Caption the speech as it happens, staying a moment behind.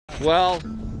Well,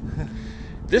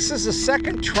 this is the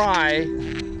second try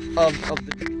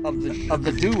of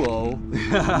the duo.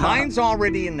 Mine's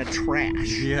already in the trash.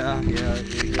 Yeah.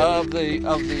 Of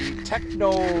the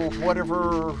Techno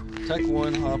whatever.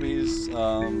 Techonehobbies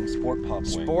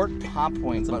Sport Pop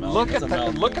Wing. But look at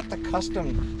the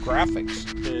custom graphics.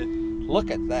 Look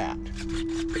at that.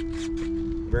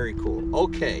 Very cool.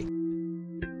 Okay.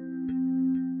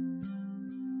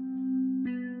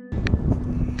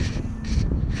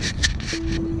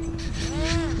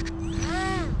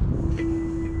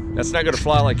 That's not going to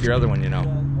fly like your other one, you know.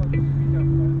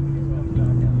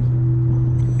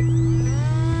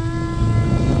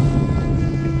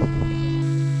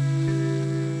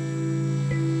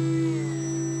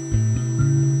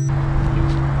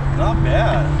 Not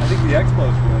bad. I think the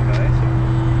Expo's really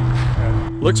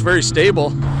nice. Looks very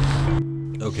stable.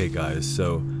 Okay guys,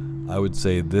 so I would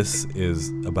say this is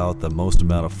about the most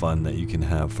amount of fun that you can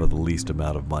have for the least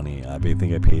amount of money. I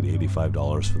think I paid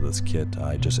 $85 for this kit.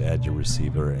 I just add your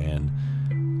receiver, and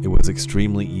it was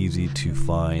extremely easy to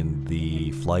find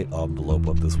the flight envelope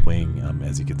of this wing.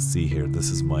 As you can see here, this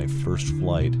is my first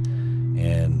flight,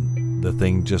 and the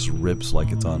thing just rips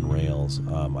like it's on rails.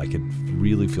 I could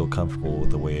really feel comfortable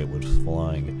with the way it was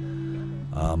flying.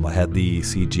 I had the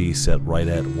CG set right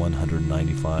at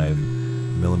 195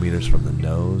 millimeters from the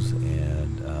nose,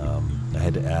 and I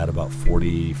had to add about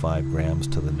 45 grams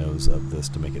to the nose of this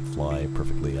to make it fly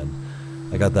perfectly. And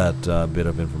I got that bit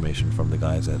of information from the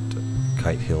guys at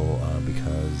Kite Hill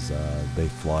because they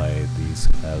fly these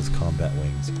as combat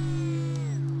wings.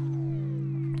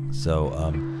 So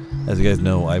as you guys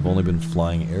know, I've only been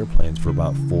flying airplanes for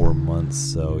about 4 months,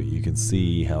 so you can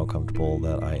see how comfortable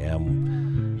that I am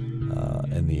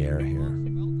in the air here.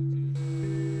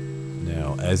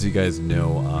 Now, as you guys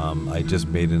know, I just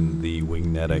made in the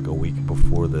Wingnetic a week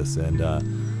before this, and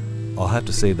I'll have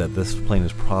to say that this plane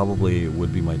is probably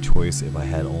would be my choice if I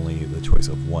had only the choice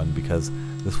of one, because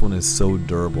this one is so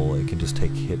durable. It can just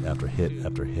take hit after hit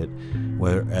after hit.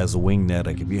 Whereas a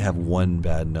Wingnetic, if you have one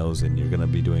bad nose in, you're going to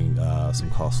be doing some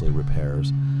costly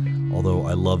repairs. Although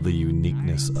I love the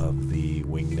uniqueness of the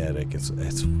Wingnetic. It's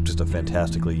just a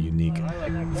fantastically unique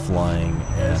flying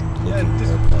and looking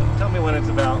airplane. Tell me when it's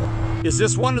about. Is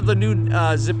this one of the new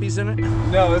Zippies in it?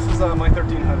 No, this is my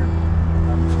 1300.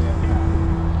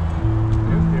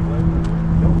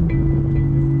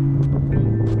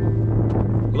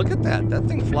 Look at that. That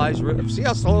thing flies. See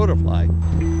how slow it'll fly.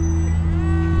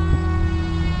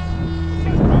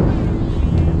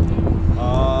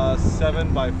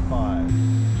 7 by 5.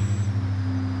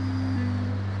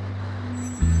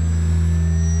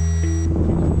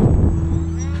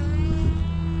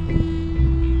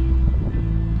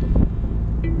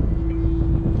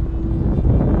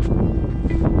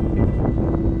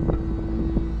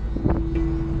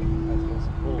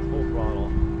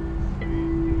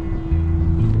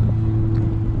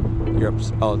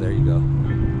 Oh, there you go.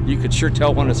 You could sure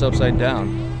tell when it's upside down.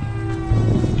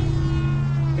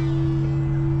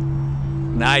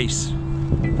 Nice.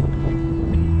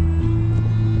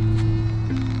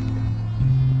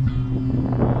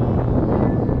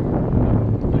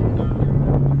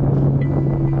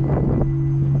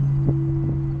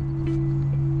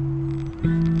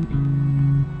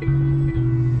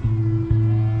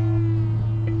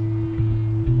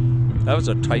 That was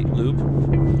a tight loop.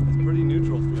 It's pretty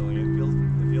neutral feeling. It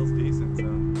feels decent. So.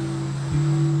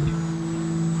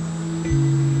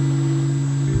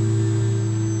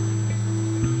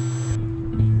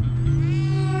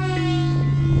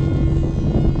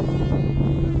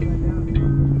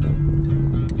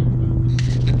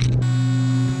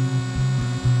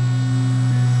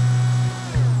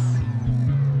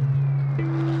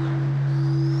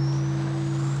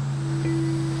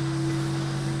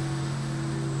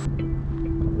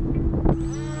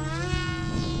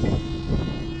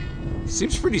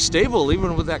 Seems pretty stable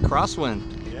even with that crosswind.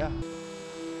 Yeah.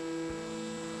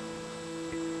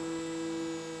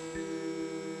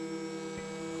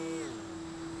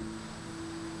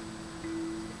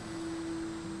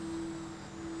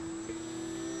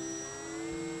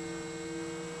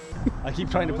 I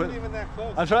keep trying to put. Even that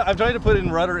close. I'm trying to put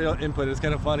in rudder input. It's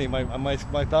kind of funny.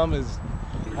 My thumb is.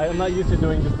 I'm not used to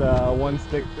doing just one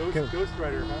stick. Ghost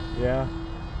Rider, huh? Yeah.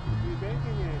 Bank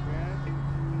and yank,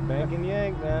 man. Bank and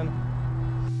yank, man.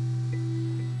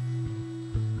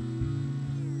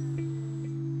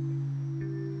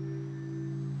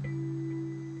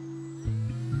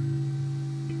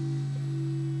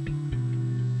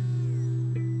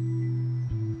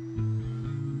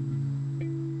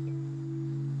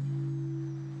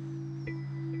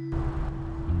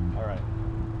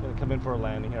 Come in for a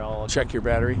landing here. I'll check your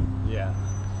battery. Yeah.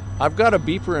 I've got a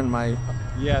beeper in my...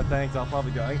 Yeah, thanks. I'll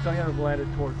probably go. I can tell you how to land it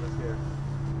towards us here.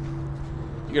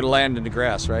 You gotta land in the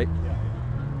grass, right? Yeah.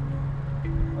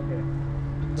 Okay.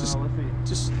 So let's see.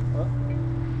 Just... Oh.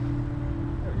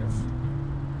 There we go.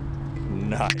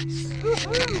 Nice.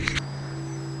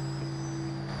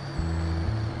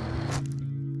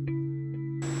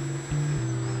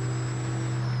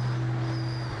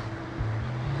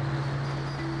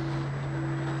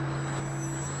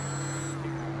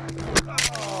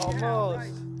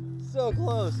 Almost. So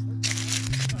close.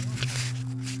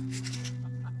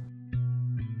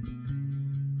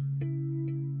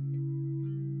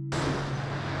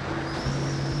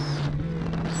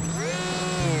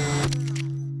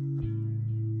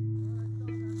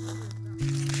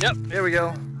 Yep, here we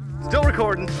go. Still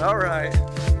recording. All right.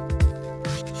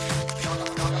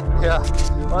 Yeah,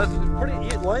 well, it's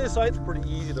pretty. Line of sight's pretty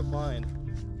easy to find.